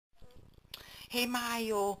Hey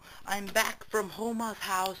Mario, I'm back from Homa's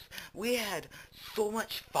house. We had so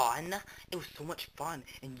much fun. It was so much fun,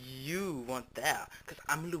 and you weren't there, because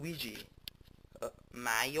I'm Luigi.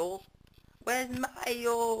 Mario? Where's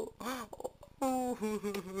Mario? Oh,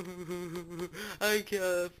 I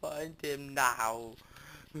can't find him now.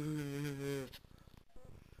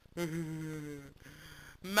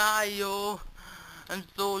 Mario, I'm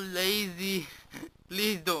so lazy.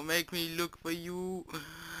 Please don't make me look for you.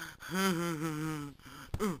 I'm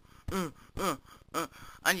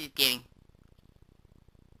just kidding.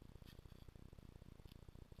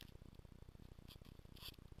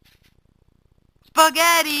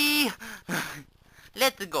 Spaghetti!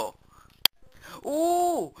 Let's go.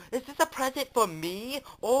 Ooh, is this a present for me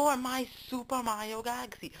or my Super Mario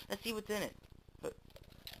Galaxy? Let's see what's in it.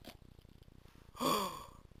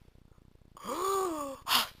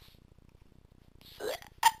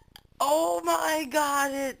 Oh my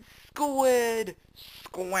god, it's Squid!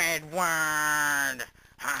 Squidward!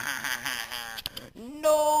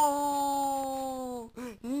 No!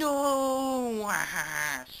 No!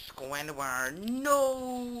 Squidward,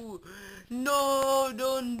 no! No,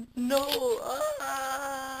 no, no!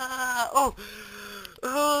 Oh!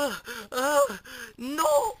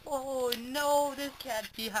 No! Oh, no, this can't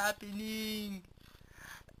be happening!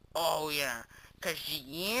 Oh yeah, 'cause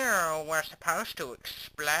you were supposed to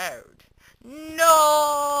explode. No!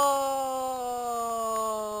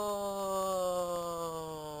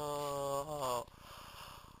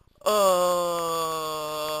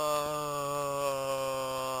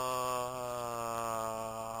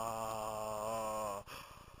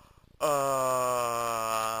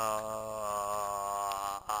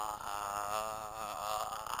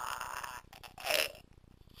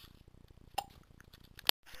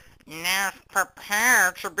 Now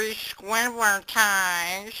prepare to be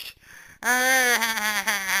squidwardized.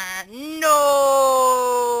 No!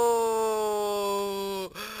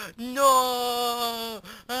 No!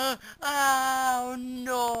 Oh,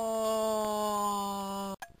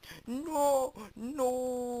 no! No!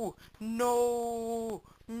 No! No!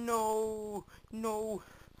 No! No!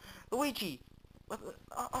 Luigi!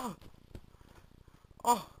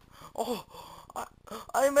 Oh! Oh! I,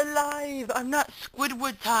 I'm alive! I'm not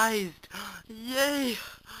squidwardized! Yay!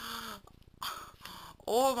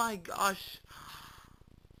 Oh my gosh!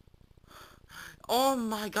 Oh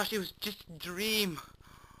my gosh, it was just a dream!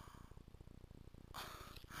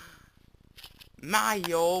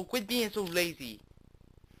 Mario, quit being so lazy!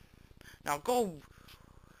 Now go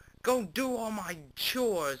do all my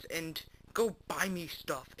chores and go buy me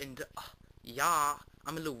stuff and, yeah,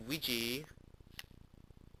 I'm a Luigi.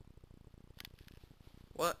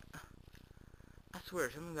 What? I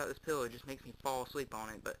swear, something about this pillow just makes me fall asleep on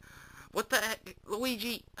it, but what the heck?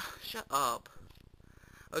 Luigi, shut up.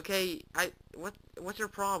 Okay, what's your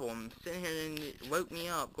problem? Sitting here and it woke me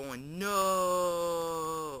up going,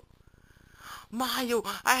 no! Mario,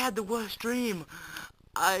 I had the worst dream.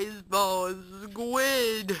 I saw a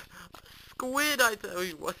squid. Squid, I tell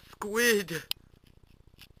you, a squid.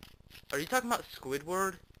 Are you talking about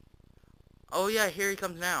Squidward? Oh yeah, here he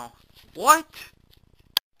comes now. What?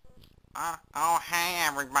 Oh hey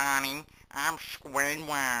everybody, I'm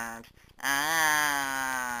Squidward.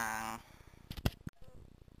 Ah.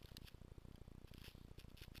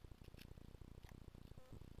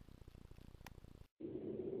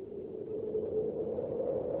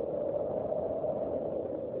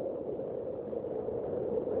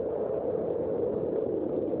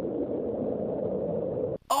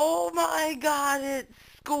 Oh my god, it's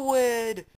Squid!